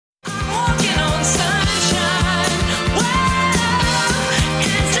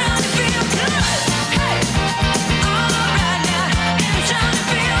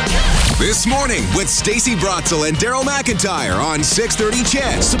This Morning with Stacey Brotzel and Daryl McIntyre on 630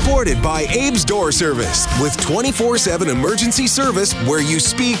 CHED. Supported by Abe's Door Service with 24/7 emergency service where you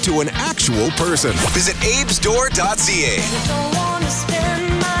speak to an actual person. Visit abesdoor.ca. Don't wanna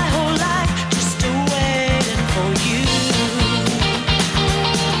spend my whole life just waiting for you.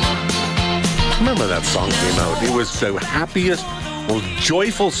 Remember that song came out. It was the happiest, most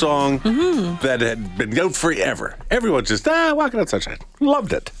joyful song that had been out forever. Everyone just, walking on sunshine.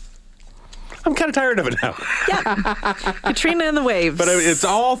 Loved it. I'm kind of tired of it now. Yeah. Katrina and the waves. But it's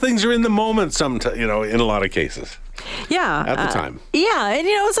all things are in the moment sometimes, in a lot of cases. Yeah. At the time. Yeah. And,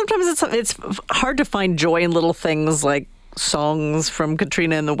 sometimes it's hard to find joy in little things like songs from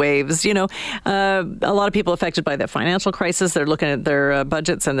Katrina and the waves. A lot of people affected by the financial crisis, they're looking at their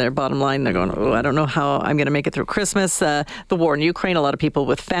budgets and their bottom line. They're going, I don't know how I'm going to make it through Christmas. The war in Ukraine, a lot of people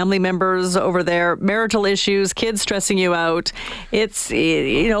with family members over there, marital issues, kids stressing you out. It's,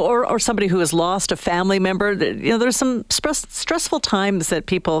 or somebody who has lost a family member. There's some stressful times that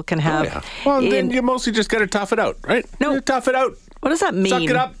people can have. Oh, yeah. Well, then you mostly just got to tough it out, right? No. Tough it out. What does that mean? Suck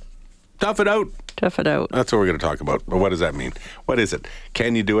it up. Tough it out. Tough it out. That's what we're going to talk about. But what does that mean? What is it?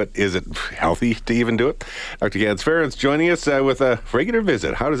 Can you do it? Is it healthy to even do it? Dr. Gans Ferentz joining us with a regular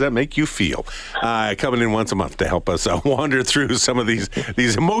visit. How does that make you feel? Coming in once a month to help us wander through some of these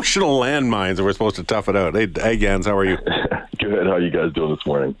emotional landmines that we're supposed to tough it out. Hey, Gans, how are you? Good. How are you guys doing this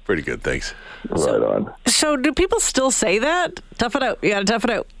morning? Pretty good, thanks. Right on. So do people still say that? Tough it out. You got to tough it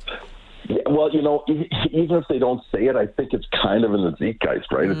out. Yeah, well, even if they don't say it, I think it's kind of in the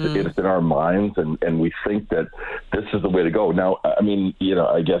zeitgeist, right? It's in our minds, and we think that this is the way to go. Now,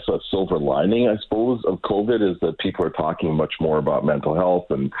 I guess a silver lining, I suppose, of COVID is that people are talking much more about mental health,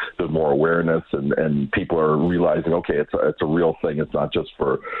 and there's more awareness, and people are realizing, okay, it's a real thing. It's not just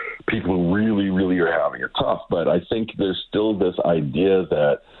for people who really, really are having it tough. But I think there's still this idea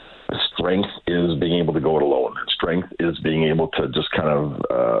that strength is being able to go it alone. Strength is being able to just kind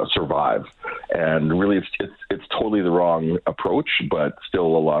of survive. And really, it's totally the wrong approach, but still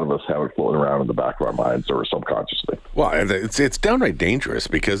a lot of us have it floating around in the back of our minds or subconsciously. Well, it's downright dangerous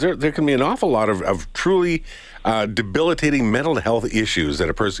because there can be an awful lot of truly debilitating mental health issues that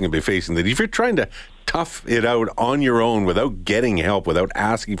a person can be facing, that if you're trying to tough it out on your own without getting help, without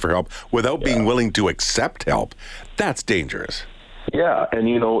asking for help, without being willing to accept help, that's dangerous. Yeah, and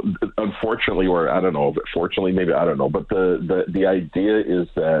unfortunately, or I don't know, fortunately, maybe I don't know, but the idea is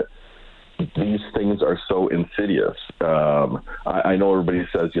that these things are so insidious. I know everybody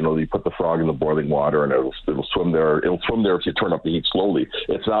says, you put the frog in the boiling water and it'll swim there. It'll swim there if you turn up the heat slowly.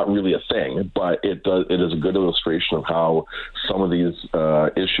 It's not really a thing, but it is a good illustration of how some of these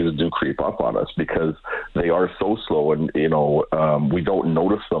issues do creep up on us because they are so slow, and we don't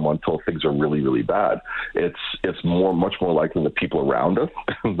notice them until things are really, really bad. It's much more likely that people around us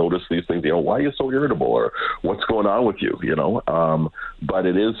notice these things. Why are you so irritable, or what's going on with you? But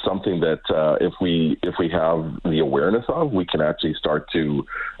it is something that if we have the awareness of, we can actually start to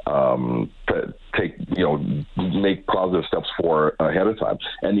take, make positive steps for ahead of time.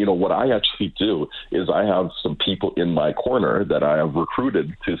 And, what I actually do is I have some people in my corner that I have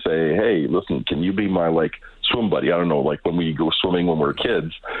recruited to say, hey, listen, can you be my swim buddy? I don't know, when we go swimming when we're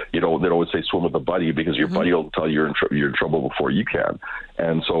kids, they'd always say swim with a buddy because your buddy will tell you you're in trouble before you can.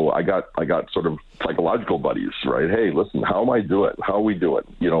 And so I got sort of psychological buddies, right? Hey, listen, how am I doing? How are we doing?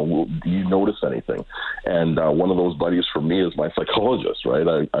 Do you notice anything? And one of those buddies for me is my psychologist, right?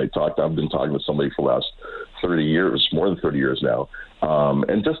 I've been talking to somebody for the last 30 years, more than 30 years now.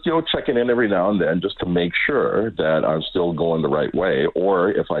 And just, checking in every now and then just to make sure that I'm still going the right way. Or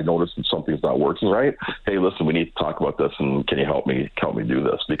if I notice that something's not working right, hey, listen, we need to talk about this, and can you help me do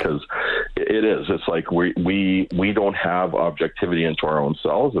this? Because it's like we don't have objectivity into our own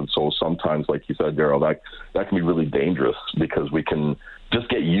selves. And so sometimes, like you said, Daryl, that can be really dangerous because we can just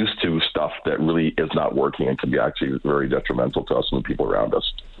get used to stuff that really is not working and can be actually very detrimental to us and the people around us.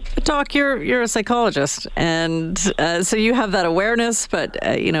 Doc, you're a psychologist, and so you have that awareness. But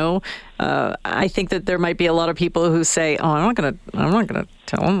I think that there might be a lot of people who say, "Oh, I'm not gonna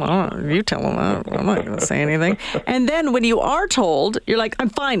tell them. You tell them. I'm not gonna say anything." And then when you are told, you're like, "I'm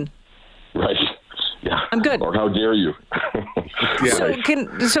fine." Right. Yeah. I'm good. Or how dare you? Yeah.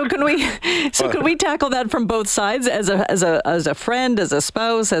 So can we tackle that from both sides as a friend, as a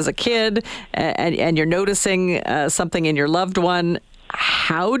spouse, as a kid, and you're noticing something in your loved one?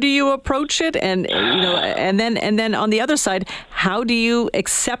 How do you approach it? And and then on the other side, how do you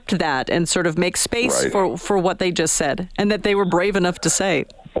accept that and sort of make space for what they just said and that they were brave enough to say?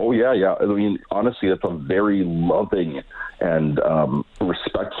 Oh yeah. I mean, honestly, that's a very loving and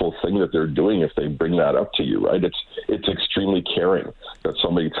respectful thing that they're doing if they bring that up to you, right? It's extremely caring. that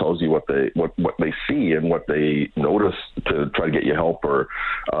somebody tells you what they see and what they notice to try to get you help or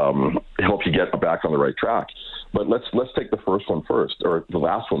help you get back on the right track. But let's take the first one first, or the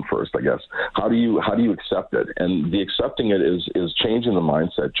last one first, I guess. How do you accept it? And the accepting it is changing the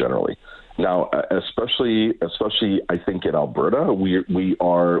mindset generally. Now, especially I think in Alberta, we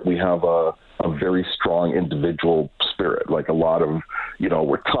have a very strong individual spirit. Like a lot of,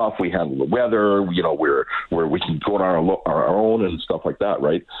 we're tough. We handle the weather. We can go on our own and stuff like that,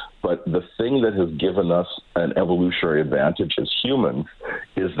 right? But the thing that has given us an evolutionary advantage as humans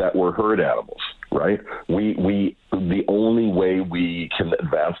is that we're herd animals, right? The only way we can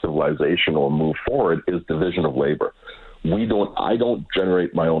advance civilization or move forward is division of labor. I don't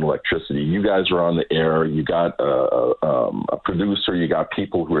generate my own electricity. You guys are on the air. You got a producer. You got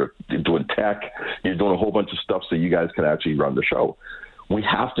people who are doing tech. You're doing a whole bunch of stuff so you guys can actually run the show. We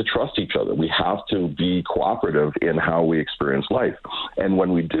have to trust each other. We have to be cooperative in how we experience life. And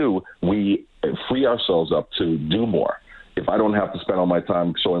when we do, we free ourselves up to do more. If I don't have to spend all my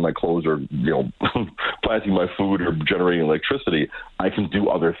time sewing my clothes or, planting my food or generating electricity, I can do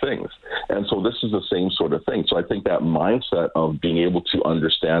other things. And so this is the same sort of thing. So I think that mindset of being able to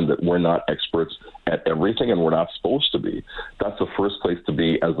understand that we're not experts at everything and we're not supposed to be, that's the first place to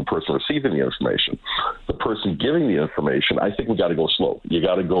be as the person receiving the information. The person giving the information, I think we got to go slow. You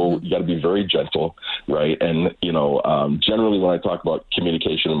got to be very gentle, right? And, generally when I talk about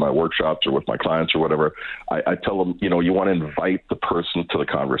communication in my workshops or with my clients or whatever, I tell them, you want to invite the person to the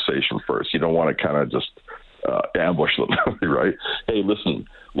conversation first. You don't want to kind of just ambush them, right? Hey, listen,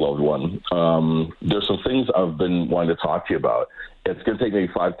 loved one, there's some things I've been wanting to talk to you about. It's going to take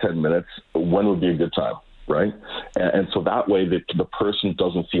maybe 5-10 minutes. When would be a good time, right? And so that way the person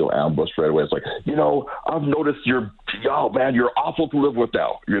doesn't feel ambushed right away. It's like, I've noticed you're awful to live with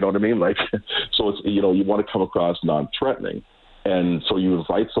now. You know what I mean? Like, so it's, you want to come across non-threatening. And so you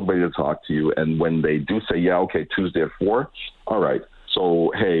invite somebody to talk to you, and when they do say, yeah, okay, Tuesday at 4, all right.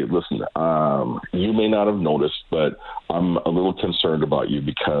 So, hey, listen, you may not have noticed, but I'm a little concerned about you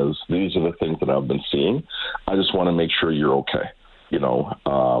because these are the things that I've been seeing. I just want to make sure you're okay.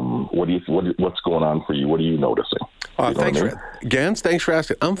 What's going on for you? What are you noticing? Gans, thanks for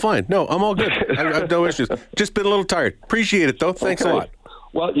asking. I'm fine. No, I'm all good. I have no issues. Just been a little tired. Appreciate it, though. Thanks a lot.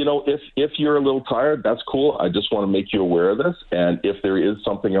 Well, if you're a little tired, that's cool. I just want to make you aware of this. And if there is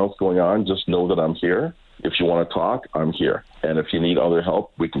something else going on, just know that I'm here. If you want to talk, I'm here. And if you need other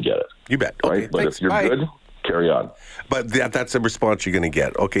help, we can get it. You bet. Right? Okay, but thanks. if you're good, carry on. But that's the response you're going to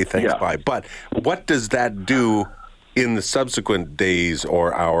get. Okay, thanks, bye. But what does that do in the subsequent days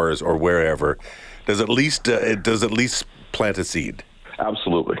or hours or wherever? Does at least plant a seed?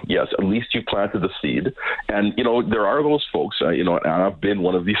 Absolutely. Yes. At least you planted the seed. And, there are those folks, and I've been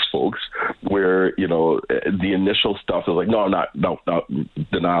one of these folks where, the initial stuff is like, no,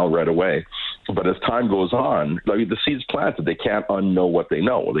 denial right away. But as time goes on, the seed's planted. They can't unknow what they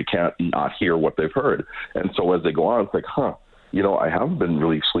know. They can't not hear what they've heard. And so as they go on, it's like, I haven't been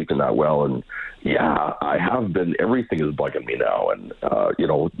really sleeping that well. And yeah, I have been, everything is bugging me now. And,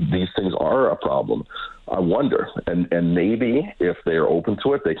 these things are a problem. I wonder, and maybe if they're open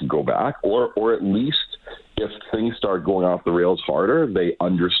to it, they can go back, or at least if things start going off the rails harder, they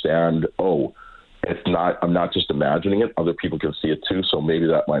understand, I'm not just imagining it. Other people can see it too. So maybe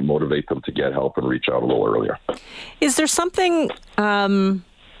that might motivate them to get help and reach out a little earlier. Is there something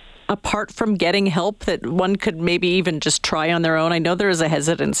apart from getting help that one could maybe even just try on their own? I know there is a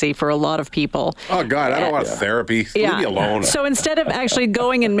hesitancy for a lot of people. Oh, God, I don't want therapy. Leave me alone. So instead of actually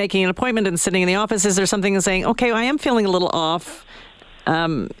going and making an appointment and sitting in the office, is there something and saying, okay, I am feeling a little off?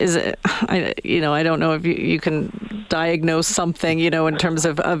 Is it, I don't know if you can diagnose something, in terms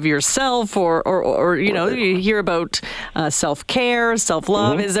of yourself or you hear about self-care,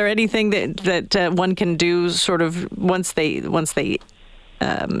 self-love. Mm-hmm. Is there anything that one can do sort of once they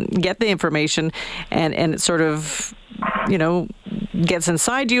get the information and it sort of, gets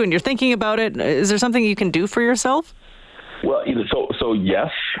inside you and you're thinking about it? Is there something you can do for yourself? Well, so yes,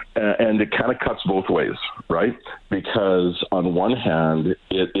 and it kind of cuts both ways, right? Because on one hand,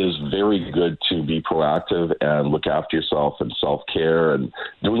 it is very good to be proactive and look after yourself and self-care and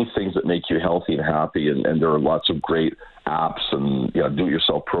doing things that make you healthy and happy. And there are lots of great apps and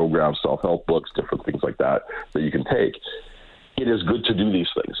do-it-yourself programs, self-help books, different things like that you can take. It is good to do these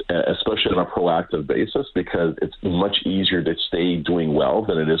things, especially on a proactive basis, because it's much easier to stay doing well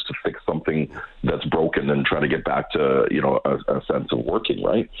than it is to fix something that's broken and try to get back to, a sense of working,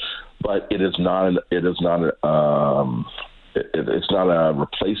 right? But it's not a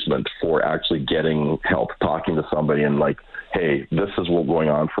replacement for actually getting help, talking to somebody and like, hey, this is what's going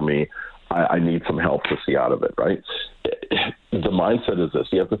on for me. I need some help to see out of it, right? the mindset is this.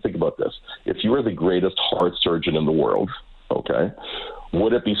 You have to think about this. If you were the greatest heart surgeon in the world, okay,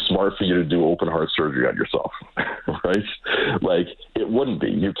 would it be smart for you to do open heart surgery on yourself? Right? Like, it wouldn't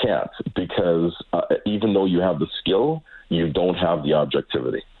be. You can't, because even though you have the skill, you don't have the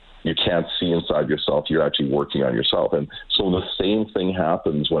objectivity. You can't see inside yourself. You're actually working on yourself. And so the same thing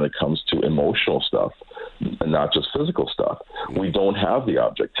happens when it comes to emotional stuff and not just physical stuff. We don't have the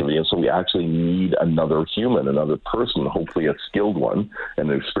objectivity. And so we actually need another human, another person, hopefully a skilled one and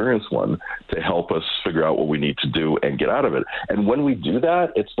an experienced one, to help us figure out what we need to do and get out of it. And when we do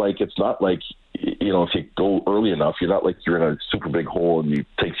that, it's not like, you know, if you go early enough, you're not like you're in a super big hole and it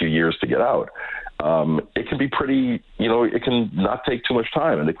takes you years to get out. It can be pretty, you know, it can not take too much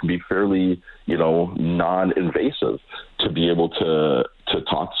time, and it can be fairly, you know, non-invasive to be able to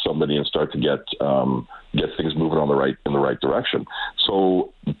talk to somebody and start to get things moving in the right direction.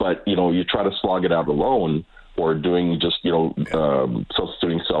 So, but, you know, you try to slog it out alone, or doing just, you know,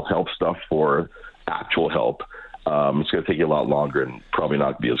 substituting self-help stuff for actual help. It's going to take you a lot longer and probably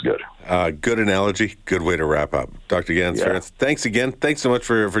not be as good. Good analogy. Good way to wrap up. Dr. Gans Ference, thanks again. Thanks so much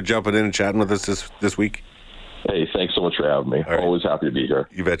for jumping in and chatting with us this week. Hey, thanks so much for having me. Right. Always happy to be here.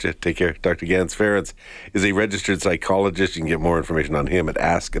 You betcha. Take care. Dr. Gans Ference is a registered psychologist. You can get more information on him at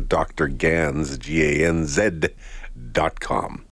askdrgans, GANZ.com.